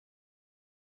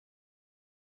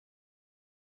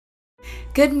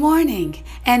Good morning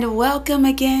and welcome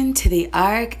again to the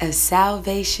Ark of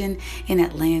Salvation in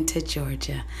Atlanta,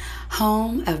 Georgia,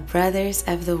 home of Brothers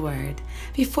of the Word.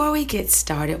 Before we get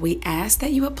started, we ask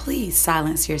that you would please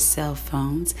silence your cell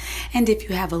phones, and if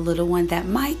you have a little one that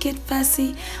might get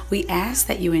fussy, we ask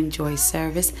that you enjoy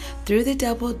service through the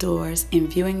double doors in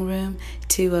viewing room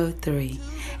 203.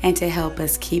 And to help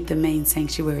us keep the main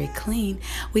sanctuary clean,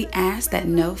 we ask that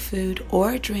no food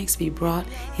or drinks be brought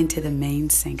into the main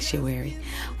sanctuary.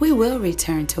 We will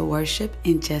return to worship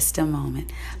in just a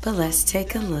moment, but let's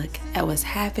take a look at what's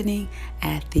happening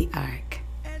at the Ark.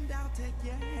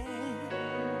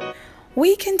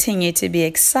 We continue to be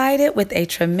excited with a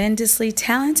tremendously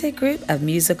talented group of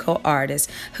musical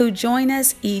artists who join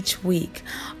us each week.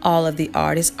 All of the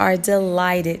artists are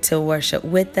delighted to worship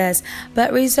with us,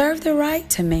 but reserve the right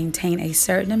to maintain a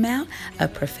certain amount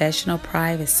of professional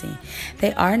privacy.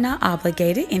 They are not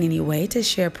obligated in any way to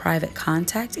share private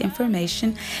contact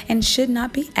information and should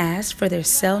not be asked for their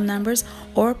cell numbers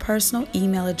or personal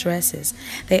email addresses.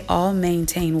 They all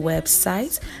maintain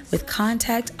websites with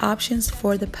contact options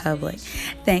for the public.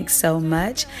 Thanks so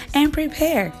much, and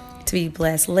prepare to be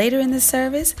blessed later in the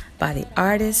service by the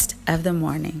artist of the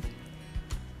morning.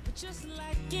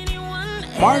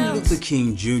 Martin Luther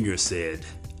King Jr. said,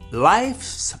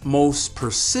 "Life's most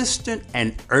persistent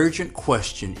and urgent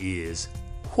question is,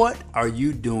 what are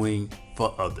you doing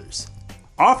for others?"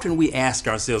 Often we ask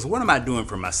ourselves, what am I doing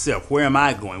for myself? Where am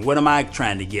I going? What am I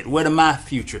trying to get? What am my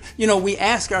future? We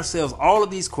ask ourselves all of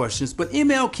these questions, but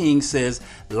M.L. King says,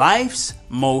 life's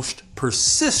most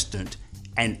persistent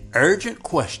and urgent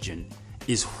question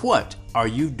is, what are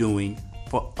you doing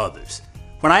for others?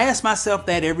 When I ask myself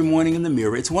that every morning in the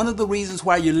mirror, it's one of the reasons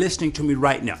why you're listening to me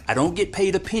right now. I don't get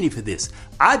paid a penny for this.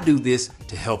 I do this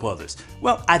to help others.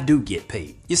 Well, I do get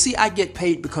paid. You see, I get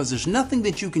paid because there's nothing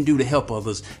that you can do to help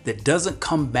others that doesn't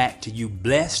come back to you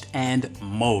blessed and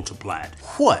multiplied.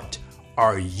 What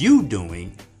are you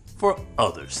doing for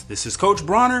others? This is Coach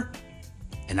Bronner,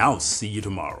 and I'll see you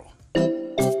tomorrow.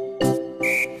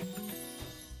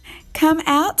 Come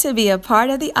out to be a part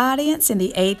of the audience in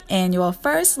the 8th Annual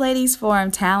First Ladies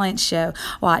Forum Talent Show.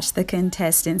 Watch the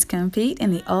contestants compete in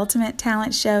the Ultimate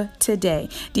Talent Show today,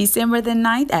 December the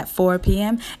 9th at 4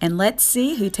 p.m. And let's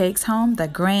see who takes home the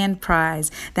grand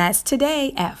prize. That's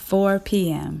today at 4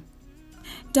 p.m.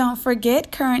 Don't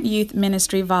forget, current youth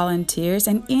ministry volunteers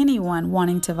and anyone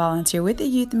wanting to volunteer with the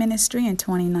youth ministry in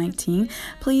 2019,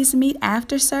 please meet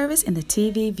after service in the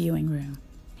TV viewing room.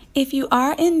 If you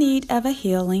are in need of a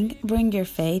healing, bring your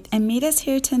faith and meet us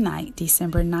here tonight,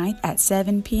 December 9th at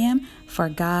 7 p.m. for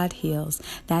God Heals.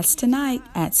 That's tonight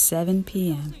at 7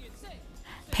 p.m.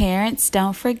 Parents,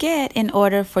 don't forget, in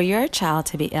order for your child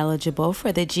to be eligible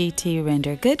for the GT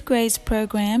Render Good Grades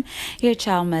program, your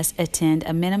child must attend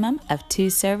a minimum of 2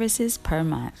 services per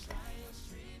month.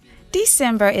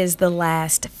 December is the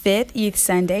last 5th Youth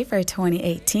Sunday for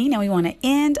 2018, and we want to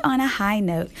end on a high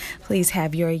note. Please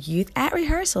have your youth at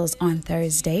rehearsals on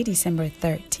Thursday, December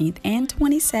 13th and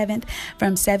 27th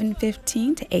from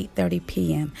 7:15 to 8:30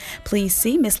 p.m. Please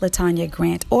see Miss LaTanya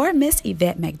Grant or Miss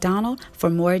Yvette McDonald for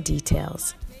more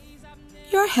details.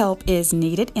 Your help is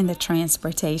needed in the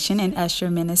transportation and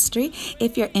usher ministry.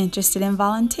 If you're interested in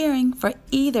volunteering for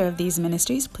either of these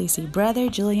ministries, please see Brother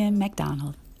Julian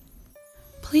McDonald.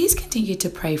 Please continue to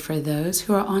pray for those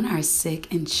who are on our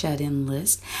sick and shut-in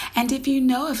list. And if you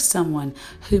know of someone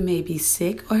who may be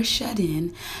sick or shut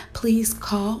in, please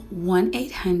call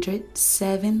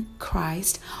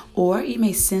 1-800-7-CHRIST, or you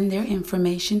may send their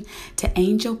information to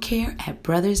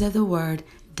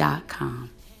angelcare@brothersoftheword.com.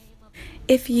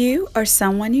 If you or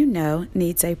someone you know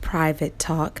needs a private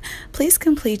talk, please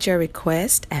complete your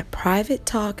request at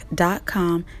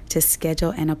privatetalk.com to schedule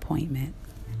an appointment.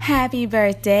 Happy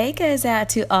birthday goes out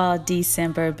to all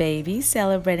December babies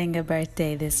celebrating a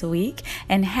birthday this week.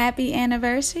 And happy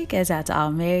anniversary goes out to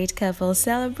all married couples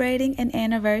celebrating an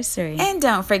anniversary. And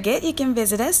don't forget, you can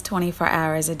visit us 24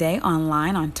 hours a day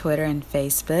online on Twitter and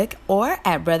Facebook, or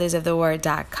at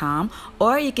brothersoftheword.com,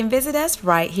 or you can visit us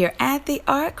right here at the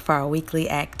Ark for our weekly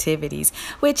activities,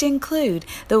 which include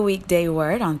the weekday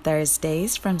word on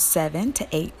Thursdays from 7 to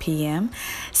 8 p.m.,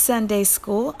 Sunday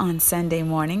school on Sunday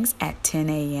mornings at 10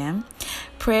 a.m.,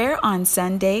 prayer on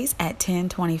Sundays at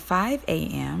 10:25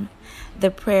 a.m.,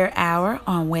 the prayer hour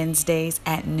on Wednesdays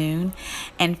at noon,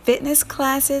 and fitness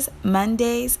classes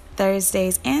Mondays,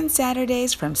 Thursdays, and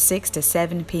Saturdays from 6 to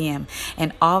 7 p.m.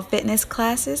 And all fitness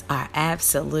classes are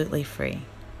absolutely free.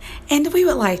 And we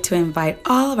would like to invite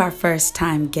all of our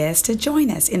first-time guests to join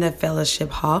us in the fellowship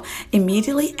hall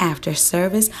immediately after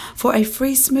service for a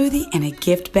free smoothie and a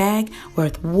gift bag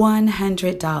worth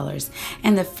 $100.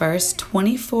 And the first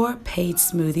 24 paid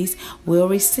smoothies will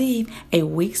receive a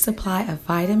week's supply of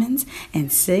vitamins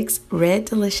and 6 red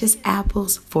delicious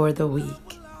apples for the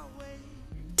week.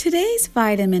 Today's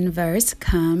vitamin verse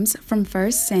comes from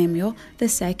 1 Samuel, the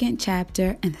 2nd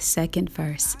chapter and the 2nd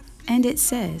verse. And it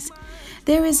says,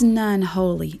 "There is none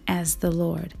holy as the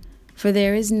Lord, for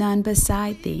there is none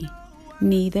beside thee,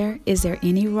 neither is there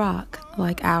any rock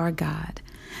like our God."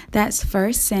 That's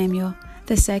 1 Samuel,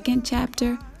 the 2nd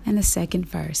chapter and the 2nd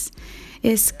verse.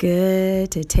 It's good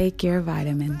to take your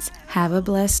vitamins. Have a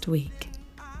blessed week.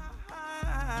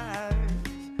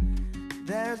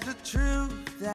 There's the truth.